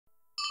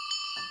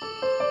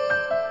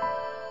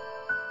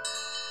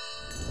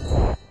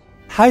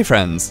Hi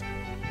friends!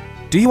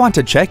 Do you want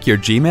to check your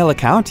Gmail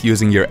account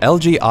using your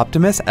LG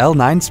Optimus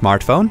L9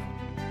 smartphone?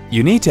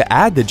 You need to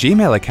add the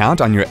Gmail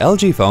account on your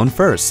LG phone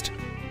first.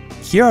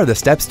 Here are the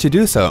steps to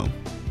do so.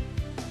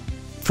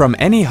 From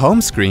any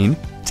home screen,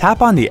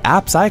 tap on the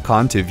Apps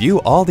icon to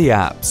view all the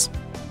apps.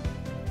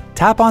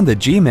 Tap on the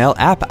Gmail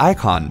app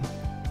icon.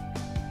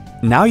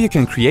 Now you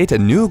can create a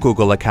new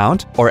Google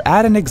account or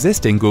add an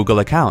existing Google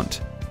account.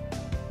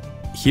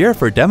 Here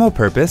for demo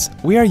purpose,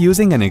 we are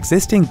using an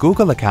existing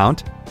Google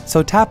account,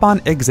 so tap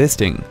on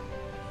Existing.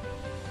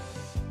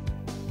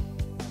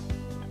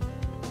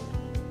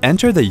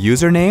 Enter the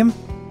username,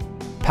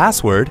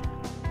 password,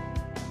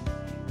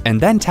 and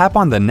then tap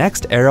on the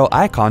next arrow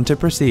icon to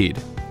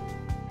proceed.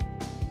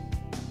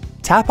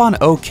 Tap on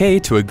OK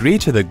to agree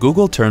to the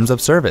Google Terms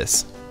of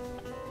Service.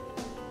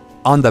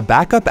 On the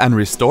Backup and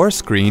Restore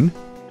screen,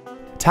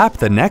 tap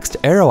the next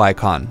arrow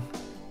icon.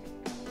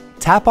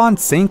 Tap on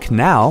Sync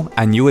Now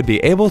and you would be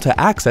able to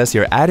access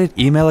your added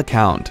email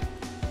account.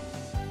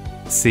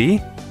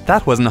 See?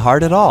 That wasn't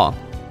hard at all.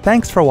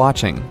 Thanks for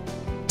watching.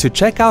 To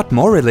check out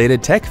more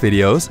related tech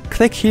videos,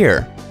 click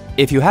here.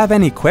 If you have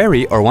any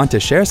query or want to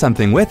share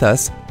something with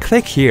us,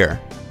 click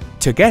here.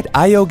 To get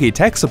iYogi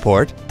tech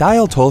support,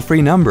 dial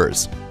toll-free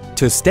numbers.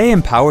 To stay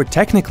empowered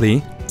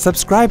technically,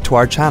 subscribe to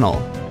our channel.